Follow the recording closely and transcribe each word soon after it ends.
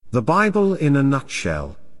The Bible in a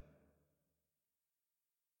nutshell.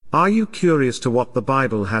 Are you curious to what the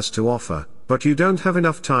Bible has to offer, but you don't have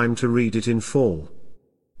enough time to read it in full?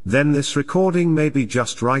 Then this recording may be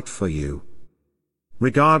just right for you.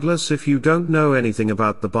 Regardless if you don't know anything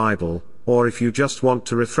about the Bible, or if you just want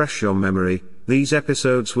to refresh your memory, these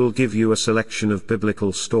episodes will give you a selection of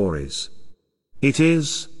biblical stories. It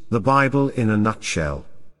is the Bible in a nutshell.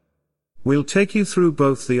 We'll take you through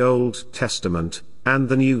both the Old Testament and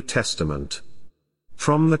the New Testament.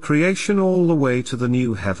 From the creation all the way to the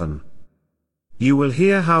new heaven. You will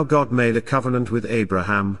hear how God made a covenant with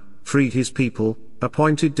Abraham, freed his people,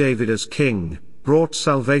 appointed David as king, brought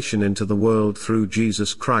salvation into the world through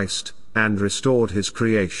Jesus Christ, and restored his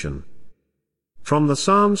creation. From the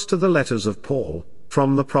Psalms to the letters of Paul,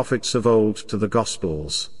 from the prophets of old to the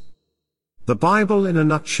Gospels. The Bible in a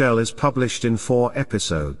nutshell is published in 4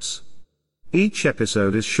 episodes. Each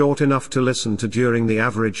episode is short enough to listen to during the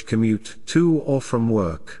average commute to or from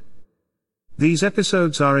work. These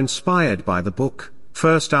episodes are inspired by the book,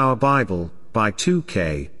 First Our Bible, by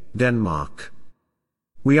 2K, Denmark.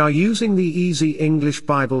 We are using the Easy English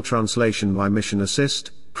Bible translation by Mission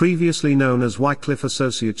Assist, previously known as Wycliffe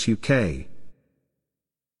Associates UK.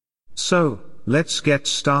 So, let's get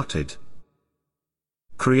started.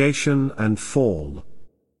 Creation and Fall.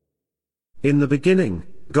 In the beginning,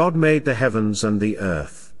 God made the heavens and the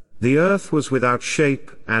earth. The earth was without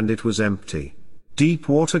shape, and it was empty. Deep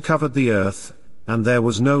water covered the earth, and there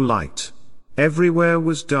was no light. Everywhere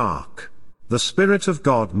was dark. The Spirit of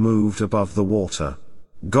God moved above the water.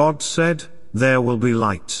 God said, "There will be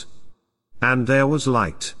light." And there was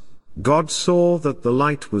light. God saw that the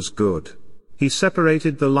light was good. He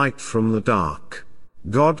separated the light from the dark.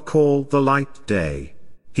 God called the light day.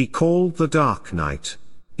 He called the dark night.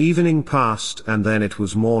 Evening passed and then it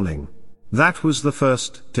was morning. That was the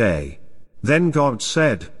first day. Then God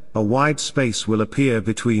said, "A wide space will appear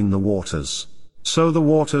between the waters. So the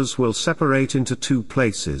waters will separate into 2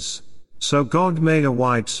 places." So God made a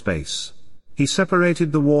wide space. He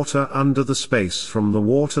separated the water under the space from the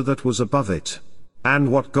water that was above it.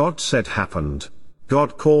 And what God said happened.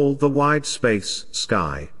 God called the wide space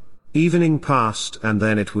sky. Evening passed and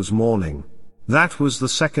then it was morning. That was the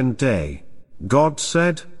second day. God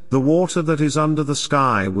said, "The water that is under the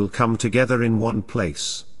sky will come together in one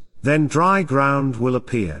place. Then dry ground will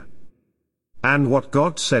appear." And what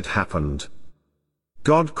God said happened.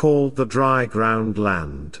 God called the dry ground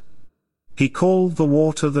land. He called the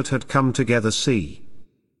water that had come together sea.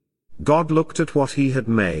 God looked at what he had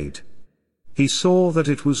made. He saw that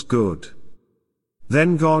it was good.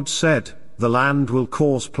 Then God said, "The land will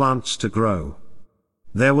cause plants to grow.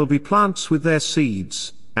 There will be plants with their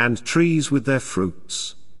seeds, and trees with their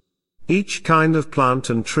fruits. Each kind of plant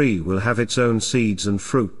and tree will have its own seeds and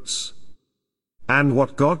fruits." And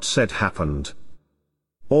what God said happened.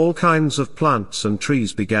 All kinds of plants and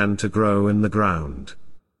trees began to grow in the ground.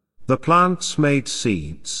 The plants made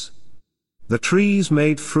seeds. The trees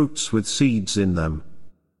made fruits with seeds in them.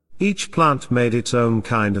 Each plant made its own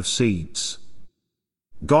kind of seeds.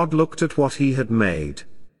 God looked at what he had made.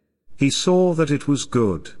 He saw that it was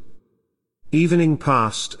good. Evening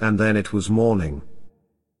passed and then it was morning.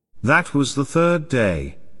 That was the third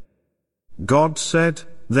day. God said,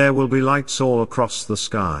 "There will be lights all across the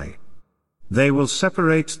sky. They will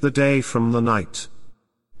separate the day from the night.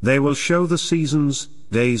 They will show the seasons,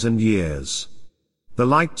 days and years. The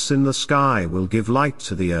lights in the sky will give light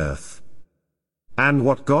to the earth." And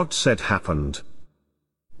what God said happened.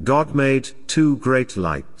 God made 2 great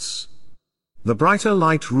lights. The brighter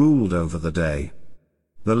light ruled over the day.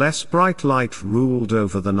 The less bright light ruled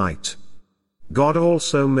over the night. God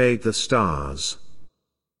also made the stars.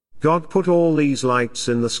 God put all these lights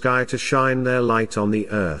in the sky to shine their light on the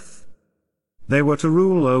earth. They were to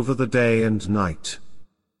rule over the day and night.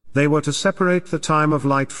 They were to separate the time of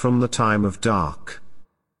light from the time of dark.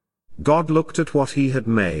 God looked at what he had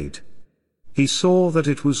made. He saw that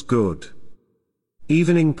it was good.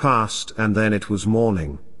 Evening passed and then it was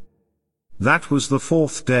morning. That was the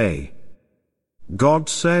 4th day. God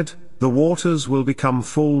said, "The waters will become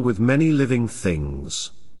full with many living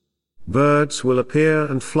things. Birds will appear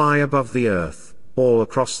and fly above the earth, all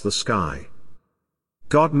across the sky."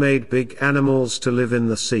 God made big animals to live in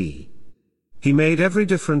the sea. He made every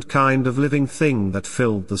different kind of living thing that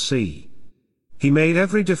filled the sea. He made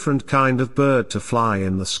every different kind of bird to fly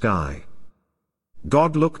in the sky.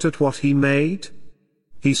 God looked at what he made.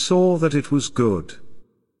 He saw that it was good.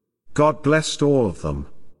 God blessed all of them.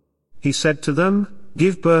 He said to them,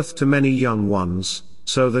 "Give birth to many young ones,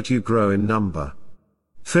 so that you grow in number.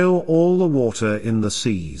 Fill all the water in the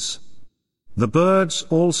seas. The birds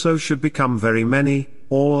also should become very many,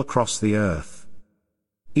 all across the earth.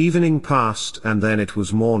 Evening passed and then it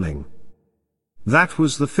was morning. That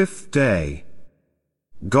was the 5th day.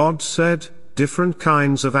 God said, different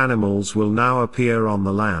kinds of animals will now appear on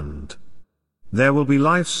the land. There will be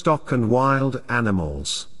livestock and wild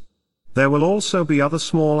animals. There will also be other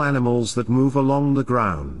small animals that move along the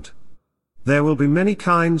ground. There will be many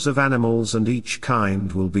kinds of animals and each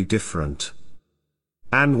kind will be different.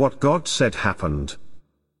 And what God said happened.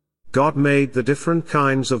 God made the different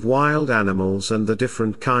kinds of wild animals and the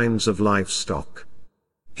different kinds of livestock.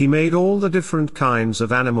 He made all the different kinds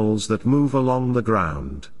of animals that move along the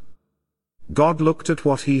ground. God looked at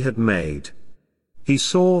what he had made. He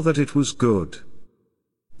saw that it was good.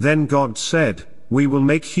 Then God said, "We will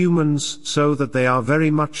make humans so that they are very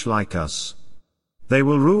much like us. They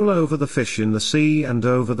will rule over the fish in the sea and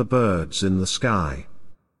over the birds in the sky.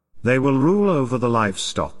 They will rule over the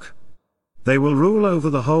livestock. They will rule over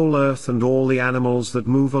the whole earth and all the animals that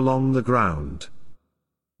move along the ground."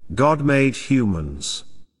 God made humans.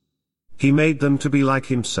 He made them to be like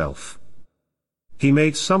himself. He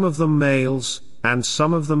made some of them males, and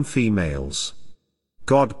some of them females.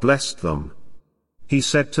 God blessed them. He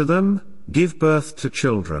said to them, "Give birth to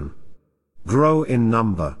children. Grow in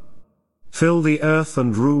number. Fill the earth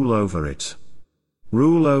and rule over it.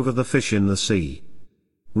 Rule over the fish in the sea.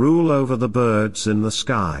 Rule over the birds in the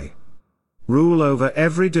sky. Rule over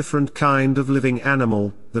every different kind of living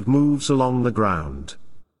animal that moves along the ground."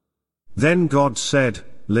 Then God said,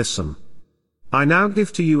 "Listen. I now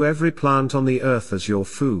give to you every plant on the earth as your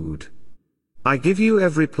food. I give you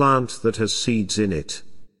every plant that has seeds in it.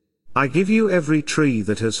 I give you every tree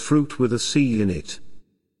that has fruit with a seed in it.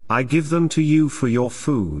 I give them to you for your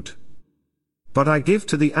food. But I give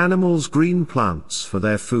to the animals green plants for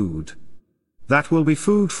their food. That will be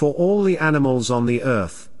food for all the animals on the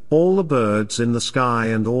earth, all the birds in the sky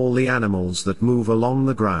and all the animals that move along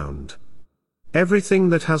the ground. Everything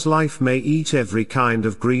that has life may eat every kind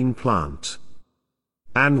of green plant."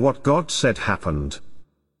 And what God said happened.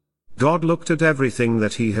 God looked at everything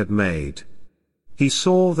that he had made. He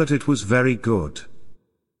saw that it was very good.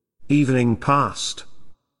 Evening passed.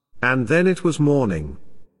 And then it was morning.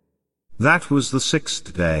 That was the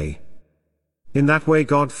 6th day. In that way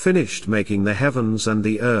God finished making the heavens and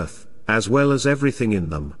the earth, as well as everything in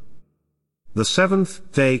them. The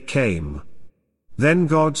 7th day came. Then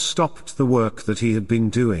God stopped the work that he had been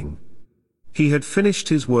doing. He had finished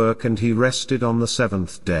his work and he rested on the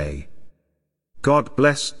 7th day. God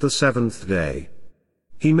blessed the 7th day.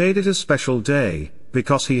 He made it a special day,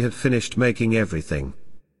 because he had finished making everything.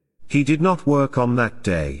 He did not work on that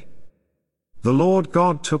day. The Lord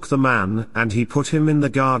God took the man and he put him in the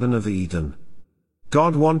Garden of Eden.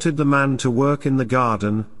 God wanted the man to work in the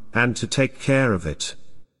garden, and to take care of it.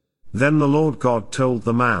 Then the Lord God told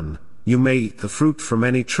the man, "You may eat the fruit from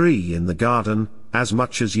any tree in the garden, as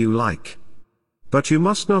much as you like. But you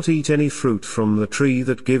must not eat any fruit from the tree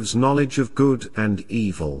that gives knowledge of good and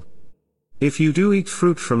evil. If you do eat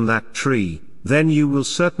fruit from that tree, then you will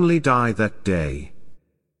certainly die that day."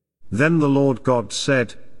 Then the Lord God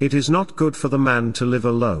said, "It is not good for the man to live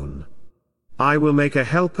alone. I will make a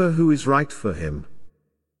helper who is right for him."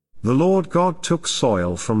 The Lord God took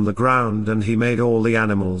soil from the ground and he made all the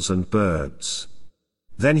animals and birds.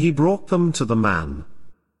 Then he brought them to the man.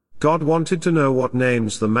 God wanted to know what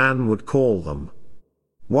names the man would call them.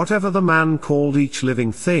 Whatever the man called each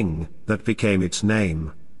living thing, that became its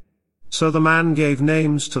name. So the man gave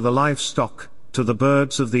names to the livestock, to the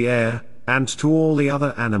birds of the air, and to all the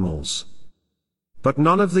other animals. But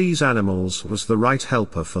none of these animals was the right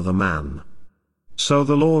helper for the man. So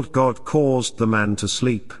the Lord God caused the man to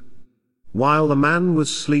sleep. While the man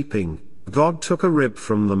was sleeping, God took a rib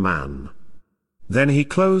from the man. Then he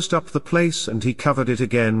closed up the place and he covered it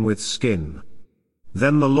again with skin.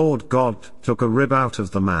 Then the Lord God took a rib out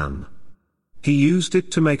of the man. He used it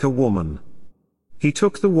to make a woman. He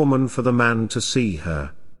took the woman for the man to see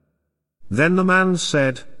her. Then the man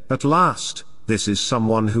said, "At last, this is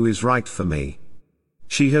someone who is right for me.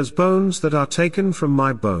 She has bones that are taken from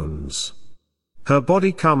my bones. Her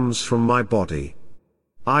body comes from my body.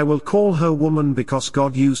 I will call her woman because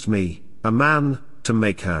God used me, a man, to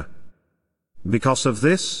make her." Because of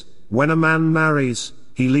this, when a man marries,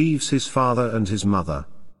 he leaves his father and his mother.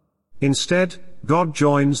 Instead, God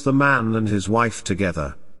joins the man and his wife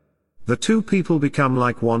together. The two people become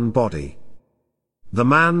like one body. The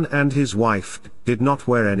man and his wife did not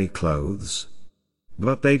wear any clothes.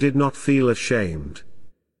 But they did not feel ashamed.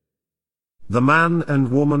 The man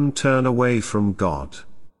and woman turn away from God.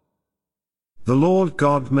 The Lord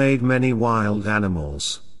God made many wild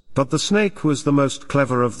animals, but the snake was the most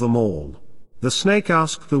clever of them all. The snake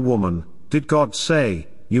asked the woman, did God say,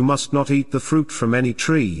 "You must not eat the fruit from any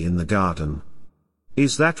tree in the garden"?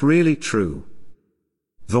 Is that really true?"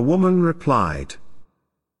 The woman replied,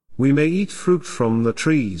 "We may eat fruit from the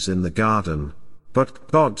trees in the garden, but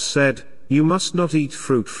God said, 'You must not eat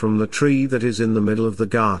fruit from the tree that is in the middle of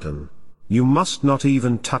the garden. You must not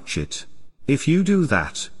even touch it. If you do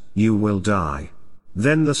that, you will die.'"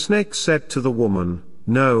 Then the snake said to the woman,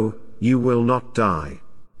 "No, you will not die.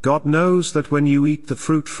 God knows that when you eat the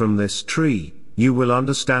fruit from this tree, you will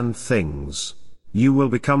understand things. You will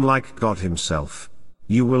become like God Himself.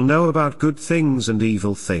 You will know about good things and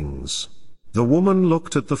evil things." The woman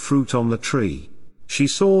looked at the fruit on the tree. She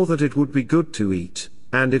saw that it would be good to eat,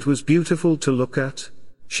 and it was beautiful to look at.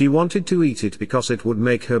 She wanted to eat it because it would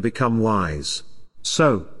make her become wise.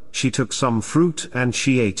 So, she took some fruit and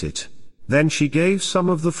she ate it. Then she gave some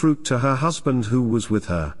of the fruit to her husband who was with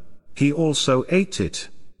her. He also ate it.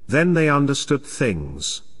 Then they understood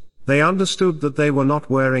things. They understood that they were not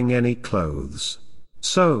wearing any clothes.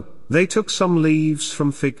 So, they took some leaves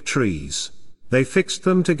from fig trees. They fixed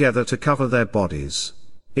them together to cover their bodies.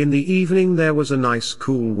 In the evening there was a nice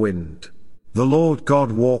cool wind. The Lord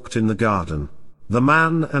God walked in the garden. The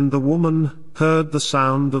man and the woman heard the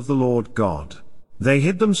sound of the Lord God. They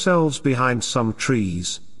hid themselves behind some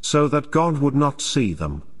trees, so that God would not see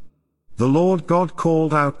them. The Lord God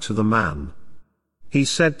called out to the man. He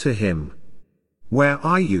said to him, "Where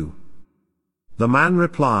are you?" The man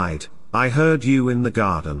replied, "I heard you in the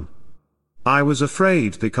garden. I was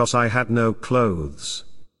afraid because I had no clothes.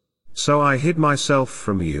 So I hid myself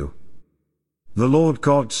from you." The Lord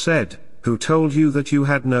God said, "Who told you that you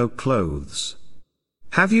had no clothes?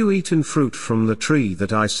 Have you eaten fruit from the tree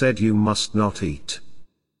that I said you must not eat?"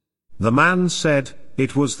 The man said,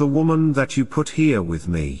 "It was the woman that you put here with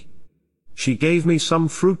me. She gave me some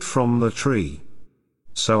fruit from the tree.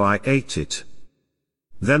 So I ate it."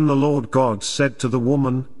 Then the Lord God said to the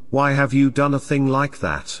woman, "Why have you done a thing like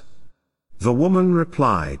that?" The woman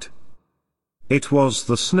replied, "It was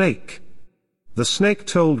the snake. The snake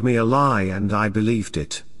told me a lie and I believed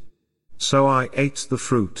it. So I ate the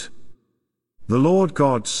fruit." The Lord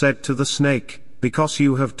God said to the snake, "Because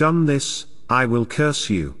you have done this, I will curse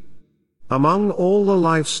you. Among all the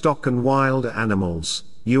livestock and wild animals,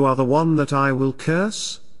 you are the one that I will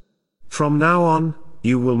curse. From now on,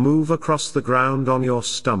 you will move across the ground on your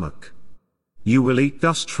stomach. You will eat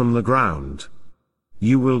dust from the ground.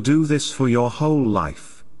 You will do this for your whole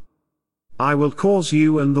life. I will cause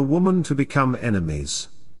you and the woman to become enemies.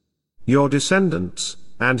 Your descendants,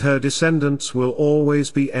 and her descendants will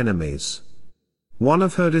always be enemies. One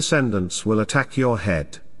of her descendants will attack your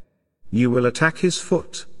head. You will attack his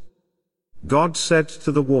foot." God said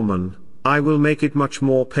to the woman, "I will make it much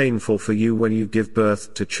more painful for you when you give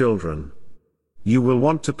birth to children. You will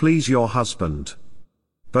want to please your husband.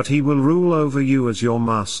 But he will rule over you as your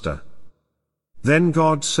master." Then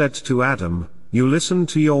God said to Adam, "You listened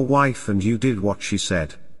to your wife and you did what she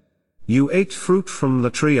said. You ate fruit from the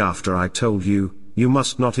tree after I told you, 'You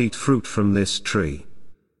must not eat fruit from this tree.'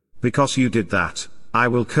 Because you did that, I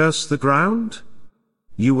will curse the ground.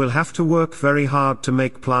 You will have to work very hard to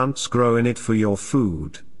make plants grow in it for your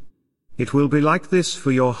food. It will be like this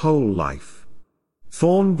for your whole life.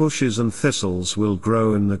 Thorn bushes and thistles will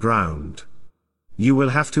grow in the ground. You will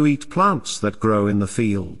have to eat plants that grow in the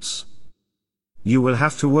fields. You will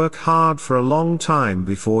have to work hard for a long time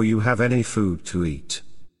before you have any food to eat.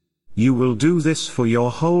 You will do this for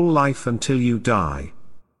your whole life until you die.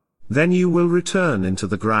 Then you will return into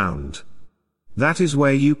the ground. That is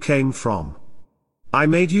where you came from. I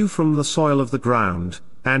made you from the soil of the ground,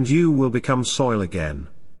 and you will become soil again."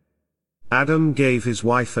 Adam gave his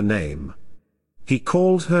wife a name. He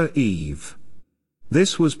called her Eve.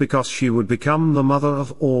 This was because she would become the mother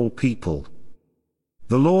of all people.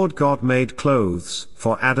 The Lord God made clothes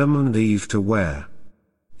for Adam and Eve to wear.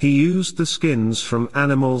 He used the skins from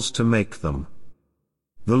animals to make them.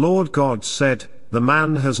 The Lord God said, "The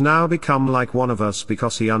man has now become like one of us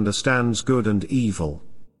because he understands good and evil.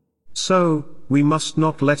 So, we must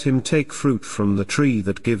not let him take fruit from the tree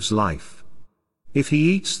that gives life. If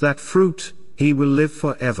he eats that fruit, he will live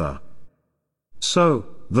forever." So,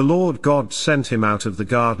 the Lord God sent him out of the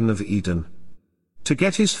Garden of Eden. To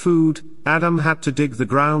get his food, Adam had to dig the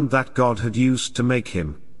ground that God had used to make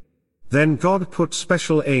him. Then God put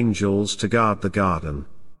special angels to guard the garden.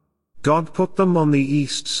 God put them on the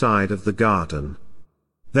east side of the garden.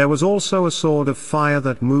 There was also a sword of fire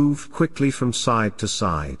that moved quickly from side to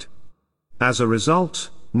side. As a result,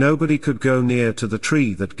 nobody could go near to the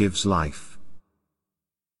tree that gives life.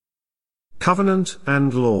 Covenant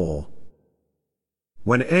and Law.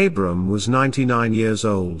 When Abram was 99 years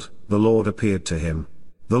old, the Lord appeared to him.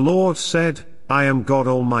 The Lord said, I am God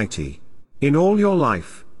Almighty. In all your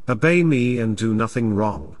life, obey me and do nothing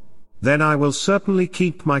wrong. Then I will certainly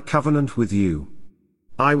keep my covenant with you.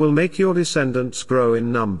 I will make your descendants grow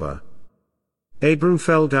in number. Abram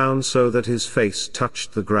fell down so that his face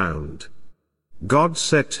touched the ground. God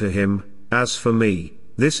said to him, As for me,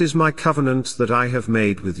 this is my covenant that I have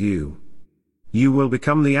made with you. You will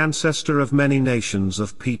become the ancestor of many nations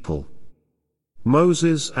of people.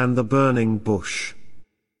 Moses and the burning bush.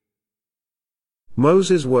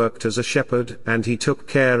 Moses worked as a shepherd and he took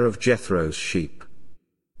care of Jethro's sheep.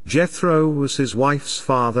 Jethro was his wife's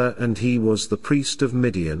father and he was the priest of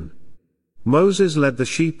Midian. Moses led the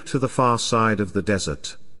sheep to the far side of the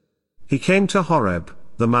desert. He came to Horeb,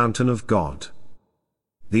 the mountain of God.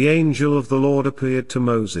 The angel of the Lord appeared to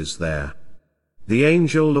Moses there. The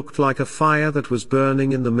angel looked like a fire that was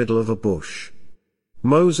burning in the middle of a bush.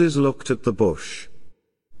 Moses looked at the bush.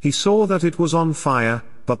 He saw that it was on fire,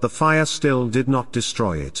 but the fire still did not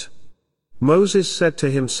destroy it. Moses said to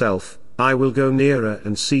himself, I will go nearer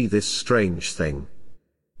and see this strange thing.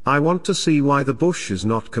 I want to see why the bush is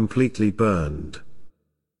not completely burned.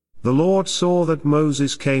 The Lord saw that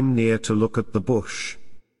Moses came near to look at the bush.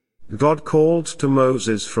 God called to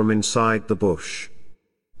Moses from inside the bush.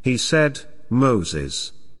 He said,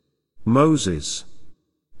 Moses. Moses.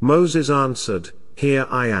 Moses answered, Here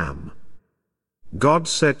I am. God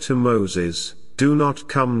said to Moses, Do not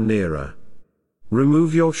come nearer.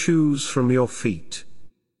 Remove your shoes from your feet.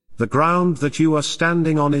 The ground that you are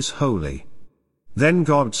standing on is holy. Then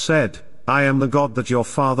God said, I am the God that your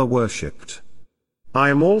father worshipped. I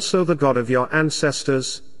am also the God of your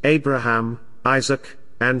ancestors, Abraham, Isaac,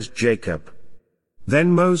 and Jacob.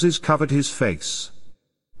 Then Moses covered his face.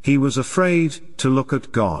 He was afraid to look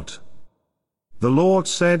at God. The Lord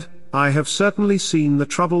said, I have certainly seen the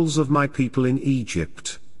troubles of my people in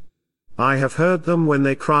Egypt. I have heard them when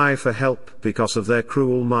they cry for help because of their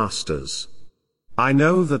cruel masters. I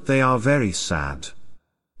know that they are very sad.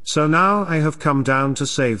 So now I have come down to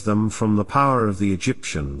save them from the power of the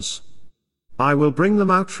Egyptians. I will bring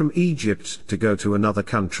them out from Egypt to go to another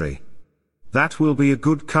country. That will be a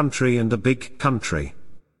good country and a big country.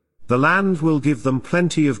 The land will give them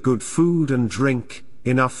plenty of good food and drink,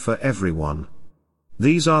 enough for everyone.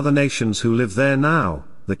 These are the nations who live there now,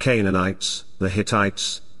 the Canaanites, the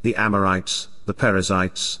Hittites, the Amorites, the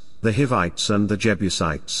Perizzites, the Hivites and the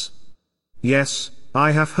Jebusites. Yes,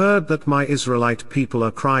 I have heard that my Israelite people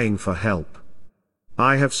are crying for help.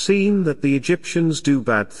 I have seen that the Egyptians do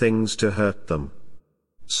bad things to hurt them.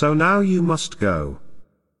 So now you must go.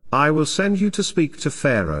 I will send you to speak to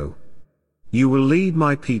Pharaoh. You will lead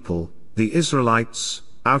my people, the Israelites,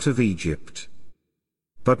 out of Egypt.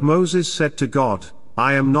 But Moses said to God,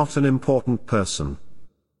 I am not an important person.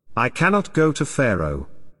 I cannot go to Pharaoh.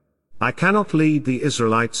 I cannot lead the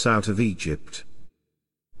Israelites out of Egypt.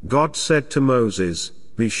 God said to Moses,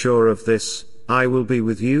 Be sure of this, I will be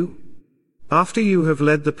with you. After you have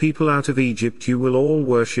led the people out of Egypt you will all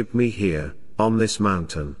worship me here, on this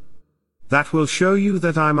mountain. That will show you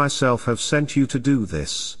that I myself have sent you to do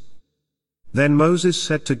this. Then Moses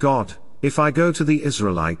said to God, If I go to the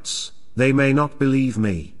Israelites, they may not believe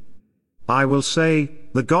me. I will say,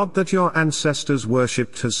 The God that your ancestors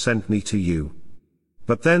worshipped has sent me to you.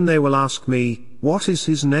 But then they will ask me, What is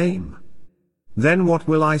his name? Then what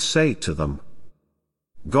will I say to them?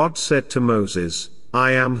 God said to Moses,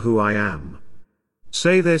 I am who I am.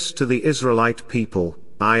 Say this to the Israelite people,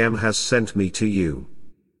 I am has sent me to you.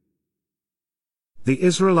 The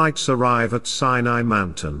Israelites arrive at Sinai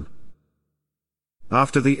mountain.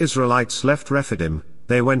 After the Israelites left Rephidim,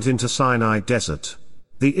 they went into Sinai desert.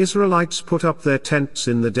 The Israelites put up their tents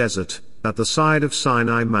in the desert, at the side of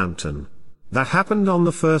Sinai mountain. That happened on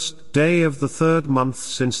the first day of the 3rd month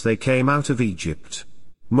since they came out of Egypt.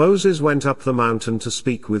 Moses went up the mountain to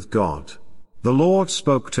speak with God. The Lord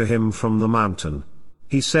spoke to him from the mountain.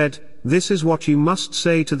 He said, This is what you must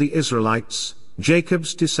say to the Israelites,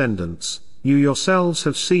 Jacob's descendants, You yourselves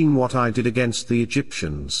have seen what I did against the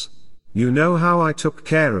Egyptians. You know how I took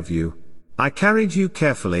care of you. I carried you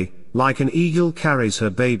carefully, like an eagle carries her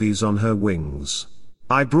babies on her wings.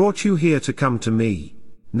 I brought you here to come to me.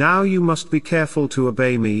 Now you must be careful to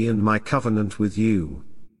obey me and my covenant with you.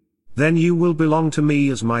 Then you will belong to me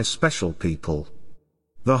as my special people.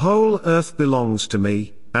 The whole earth belongs to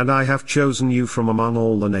me, and I have chosen you from among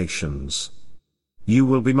all the nations. You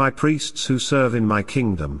will be my priests who serve in my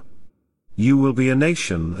kingdom. You will be a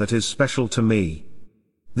nation that is special to me.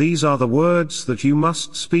 These are the words that you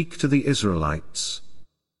must speak to the Israelites.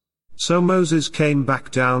 So Moses came back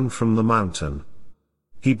down from the mountain.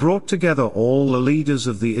 He brought together all the leaders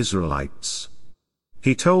of the Israelites.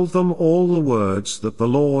 He told them all the words that the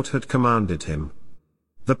Lord had commanded him.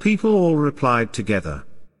 The people all replied together.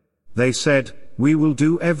 They said, "We will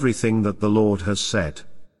do everything that the Lord has said."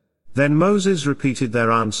 Then Moses repeated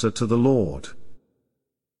their answer to the Lord.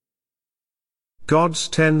 God's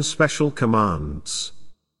 10 special commands.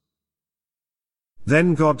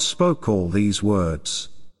 Then God spoke all these words.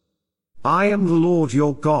 I am the Lord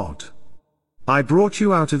your God. I brought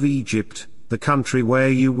you out of Egypt, the country where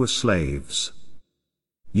you were slaves.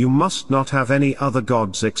 You must not have any other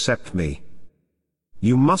gods except me.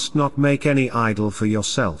 You must not make any idol for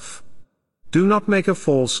yourself. Do not make a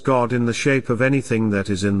false god in the shape of anything that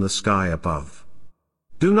is in the sky above.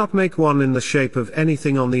 Do not make one in the shape of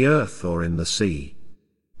anything on the earth or in the sea.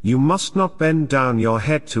 You must not bend down your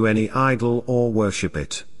head to any idol or worship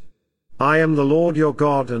it. I am the Lord your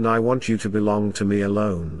God, and I want you to belong to me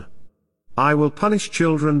alone. I will punish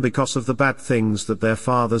children because of the bad things that their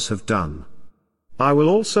fathers have done. I will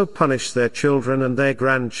also punish their children and their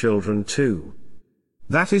grandchildren too.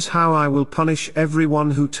 That is how I will punish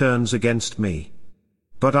everyone who turns against me.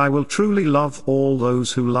 But I will truly love all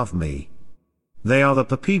those who love me. They are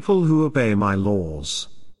the people who obey my laws.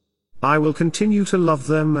 I will continue to love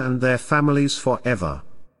them and their families forever.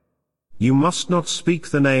 You must not speak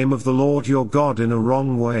the name of the Lord your God in a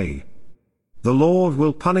wrong way. The Lord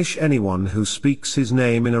will punish anyone who speaks his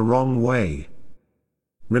name in a wrong way.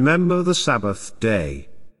 Remember the Sabbath day.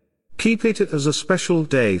 Keep it as a special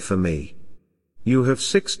day for me. You have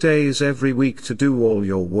 6 days every week to do all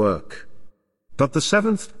your work. But the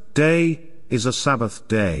 7th day is a Sabbath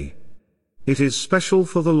day. It is special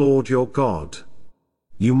for the Lord your God.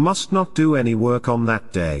 You must not do any work on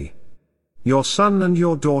that day. Your son and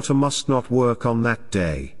your daughter must not work on that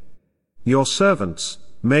day. Your servants,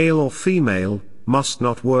 male or female, must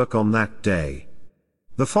not work on that day.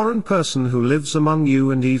 The foreign person who lives among you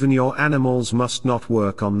and even your animals must not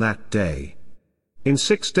work on that day. In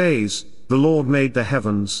 6 days, the Lord made the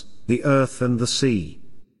heavens, the earth and the sea.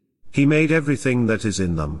 He made everything that is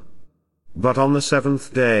in them. But on the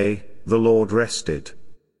 7th day, the Lord rested.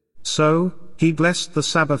 So, he blessed the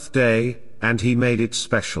Sabbath day, and he made it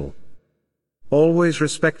special. Always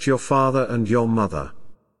respect your father and your mother.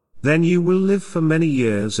 Then you will live for many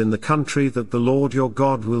years in the country that the Lord your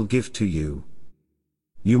God will give to you.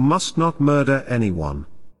 You must not murder anyone.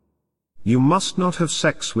 You must not have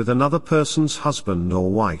sex with another person's husband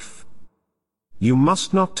or wife. You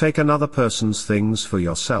must not take another person's things for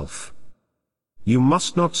yourself. You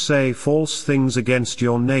must not say false things against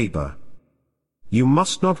your neighbor. You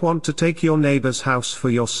must not want to take your neighbor's house for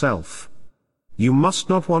yourself. You must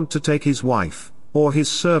not want to take his wife, or his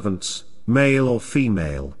servants, male or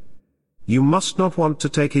female. You must not want to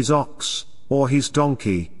take his ox, or his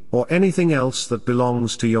donkey, or anything else that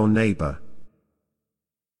belongs to your neighbor.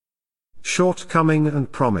 Shortcoming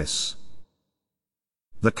and promise.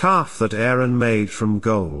 The calf that Aaron made from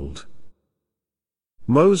gold.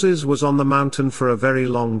 Moses was on the mountain for a very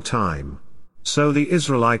long time. So the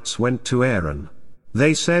Israelites went to Aaron.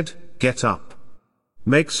 They said, "Get up.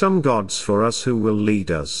 Make some gods for us who will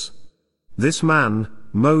lead us. This man,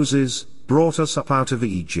 Moses, brought us up out of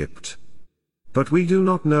Egypt. But we do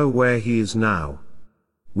not know where he is now.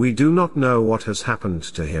 We do not know what has happened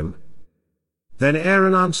to him." Then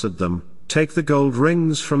Aaron answered them, "Take the gold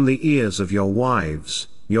rings from the ears of your wives,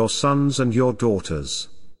 your sons and your daughters.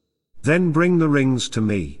 Then bring the rings to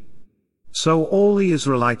me." So all the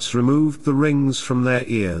Israelites removed the rings from their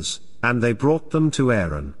ears, and they brought them to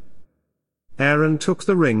Aaron. Aaron took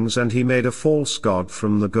the rings and he made a false god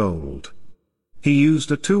from the gold. He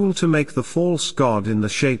used a tool to make the false god in the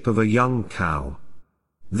shape of a young cow.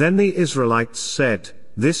 Then the Israelites said,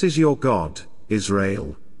 "This is your God,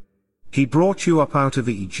 Israel. He brought you up out of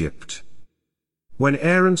Egypt." When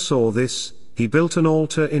Aaron saw this, he built an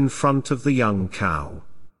altar in front of the young cow.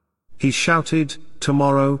 He shouted,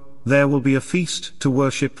 "Tomorrow, there will be a feast to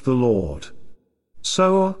worship the Lord."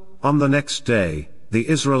 So, on the next day, the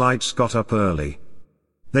Israelites got up early.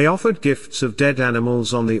 They offered gifts of dead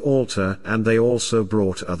animals on the altar, and they also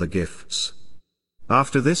brought other gifts.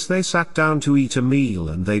 After this they sat down to eat a meal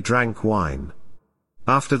and they drank wine.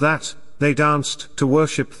 After that, they danced to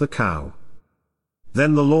worship the cow.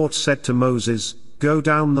 Then the Lord said to Moses, "Go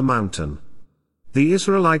down the mountain. The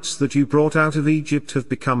Israelites that you brought out of Egypt have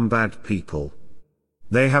become bad people.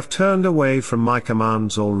 They have turned away from my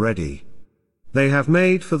commands already. They have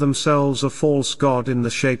made for themselves a false god in the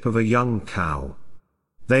shape of a young cow.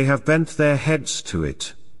 They have bent their heads to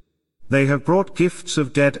it. They have brought gifts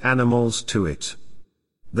of dead animals to it.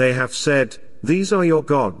 They have said, 'These are your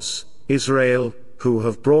gods, Israel, who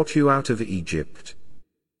have brought you out of Egypt.'"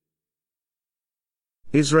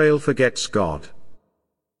 Israel forgets God.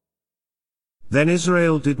 Then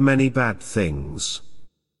Israel did many bad things.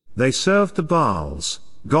 They served the Baals,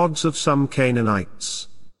 gods of some Canaanites.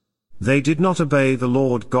 They did not obey the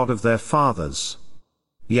Lord God of their fathers.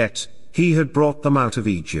 Yet, he had brought them out of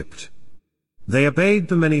Egypt. They obeyed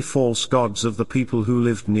the many false gods of the people who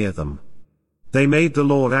lived near them. They made the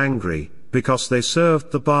Lord angry, because they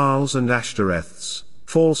served the Baals and Ashtoreths,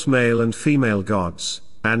 false male and female gods,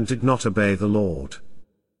 and did not obey the Lord.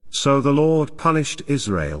 So the Lord punished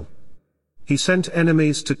Israel. He sent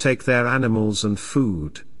enemies to take their animals and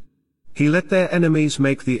food. He let their enemies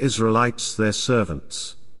make the Israelites their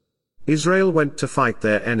servants. Israel went to fight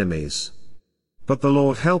their enemies. But the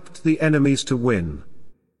Lord helped the enemies to win.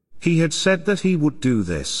 He had said that he would do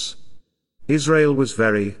this. Israel was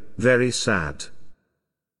very, very sad.